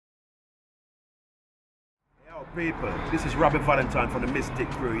People, this is Robert Valentine from the Mystic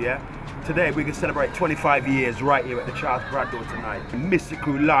Crew, yeah? Today we can celebrate 25 years right here at the Charles Bradlaugh tonight. Mystic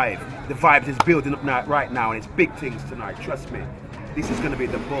Crew live. The vibes is building up now, right now, and it's big things tonight, trust me. This is going to be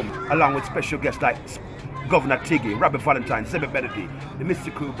the boom, along with special guests like Governor Tiggy, Robert Valentine, Seba Benedict, the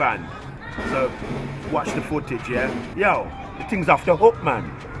Mystic Crew band. So, watch the footage, yeah? Yo, the thing's off the hook, man.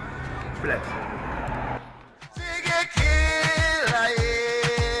 Bless.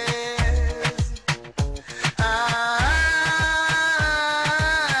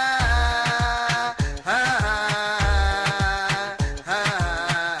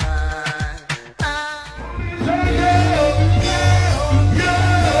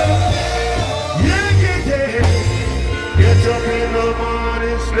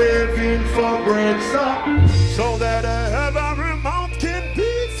 So that every mouth can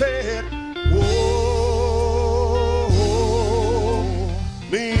be fed. Whoa,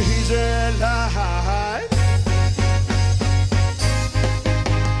 me he's alive.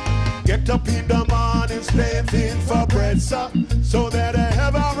 Get up in the morning, slaving for bread, so that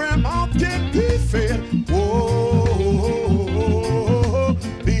every mouth can be fed. Whoa,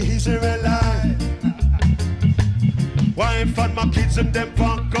 me he's alive. Wife and my kids and them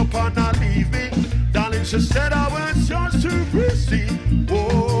punk up and not leave me. Darling, she said I was yours to receive.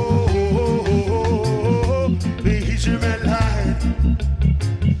 Whoa, please you alive.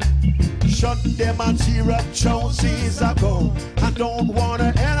 Shut them and tear up Jonesy's I go. I don't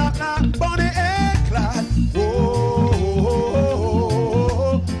wanna end up like Bonnie and Clyde. Whoa,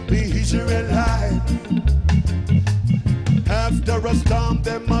 please you alive. After a storm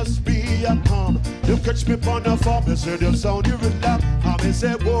there must be a calm. You catch me on the phone, you say the sound you relax. I may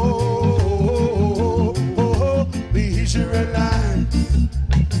say whoa, please you alive.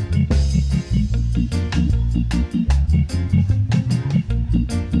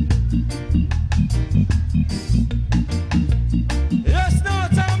 Yes, no,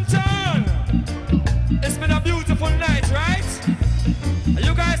 Tom. It's been a beautiful night, right?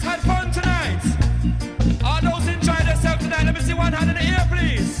 You guys had fun tonight? All those enjoying themselves tonight, let me see one hand in the air,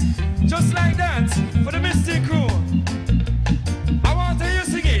 please. Just like that, for the Mystic Crew. I want to hear you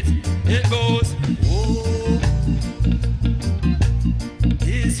sing it. It goes, whoa,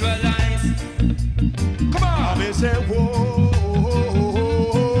 Israelites. Come on. I may say whoa.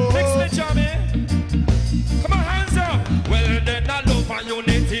 Mix me, Jamie. Come on, hands up. Well, then I love and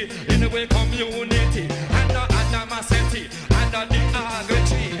unity in the way community. And the animosity and the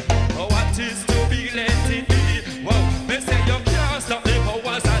agony. What is to be let it be? Well, they say you can't stop the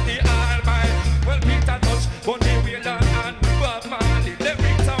powers of the Almighty. Well, Peter Touch, Bunny Wheeler and Bob Marley. They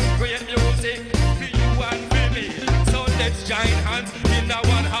bring some great music for you and for me. So let's join hands in a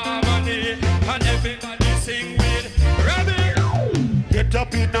one harmony. And everybody sing with Robbie. Get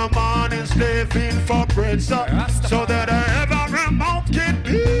up in the morning, slaving for bread, so that every mouth can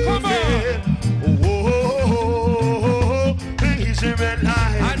be fed. Whoa, please you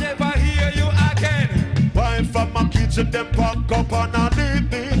alive. I never hear you again. Wife and my kids and them pack up and not leave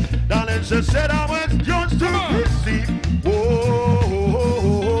me. Darling, she said I was just to receive.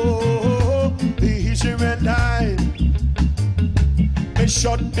 Whoa, please you alive. Me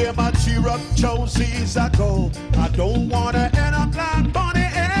shut them and tear up Josie's I go. I don't wanna end up like Bonnie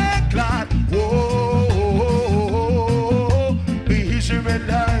and Clyde. Whoa, please you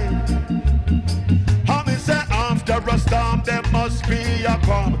alive. How me say after a storm there must be a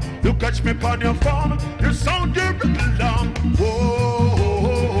calm. You catch me on your phone, you sound your alarm.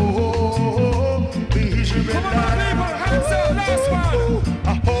 Whoa, please you alive. Come on, people, hands up, last one.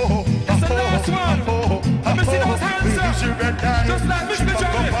 It's the last one. Let me see those hands up. Just like Mr.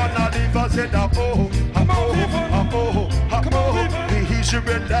 Johnny. Come on, people. Come on, people. Please you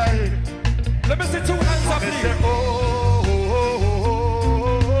alive. Let me see two hands up, please.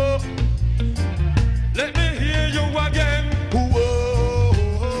 Let me hear you again.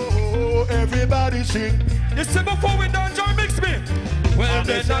 Whoa, everybody sing. You see before we done, John mix me. Well,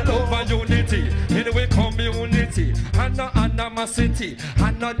 there's a love and unity in the community, and no animosity,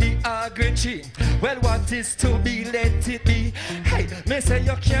 and not the agony. Well, what is to be, let it be. Hey, me say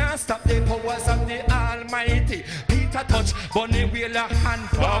you can't stop the powers of the Almighty. Peter Touch, Bunny Wheeler, and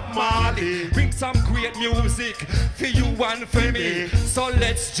Bob Marley. Bring some great music for you and for me. So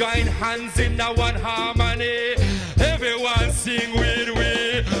let's join hands in a one harmony. Everyone sing with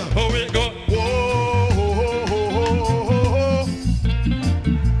we. Oh, we go. Whoa,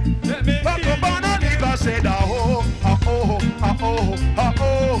 Let me Papa Banana said, oh, oh, oh, oh, oh, oh,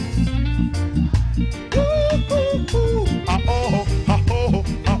 oh.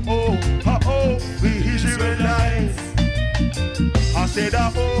 said,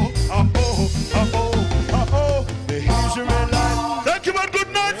 oh, oh, oh, oh, oh, oh, oh.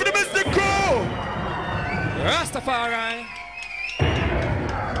 Rastafari.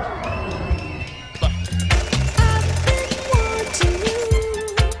 Wanting you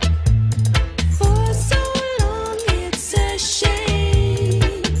for so long, it's a shame.